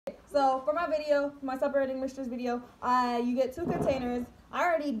So for my video, my separating mixtures video, you get 2 containers. I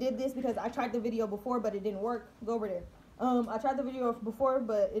already did this because I tried the video before, but it didn't work. Go over there. I tried the video before,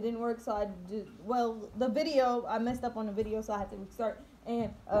 but it didn't work, so I did, I messed up on the video, so I had to restart.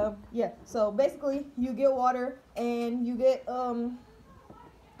 And yeah, so basically you get water and you get water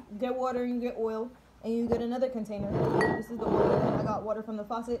and you get oil and you get another container. This is the oil. I got water from the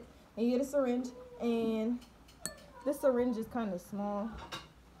faucet, and you get a syringe, and this syringe is kind of small,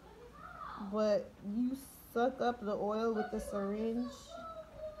 but you suck up the oil with the syringe.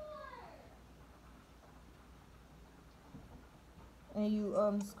 And you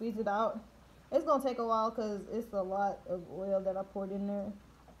squeeze it out. It's gonna take a while because it's a lot of oil that I poured in there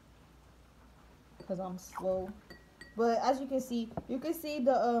because I'm slow. But as you can see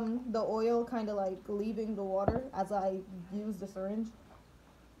the oil kind of like leaving the water as I use the syringe.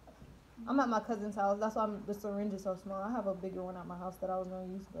 I'm at my cousin's house. That's why the syringe is so small. I have a bigger one at my house that I was gonna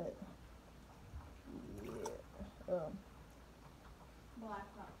use, but yeah. Black.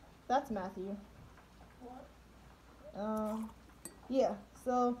 That's Matthew. What? Yeah.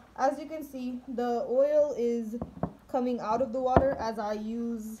 So as you can see, the oil is coming out of the water as I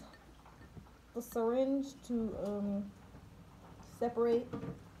use the syringe to separate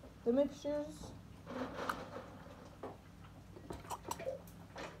the mixtures.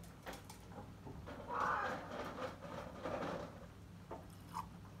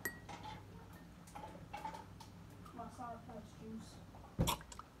 My Sour Patch juice.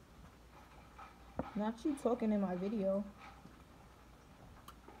 Not you talking in my video.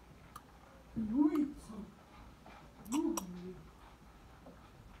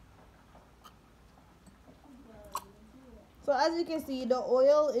 So as you can see, the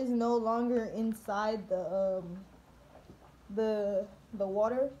oil is no longer inside the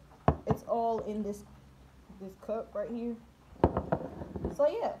water. It's all in this cup right here. So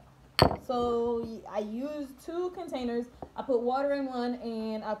yeah. So I used 2 containers. I put water in one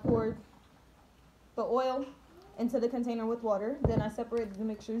and I poured the oil into the container with water. Then I separated the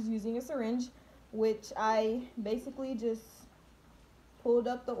mixtures using a syringe, which I basically just pulled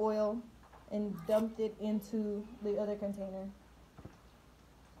up the oil and dumped it into the other container.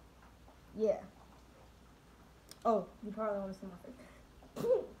 Yeah. Oh, you probably want to see my face.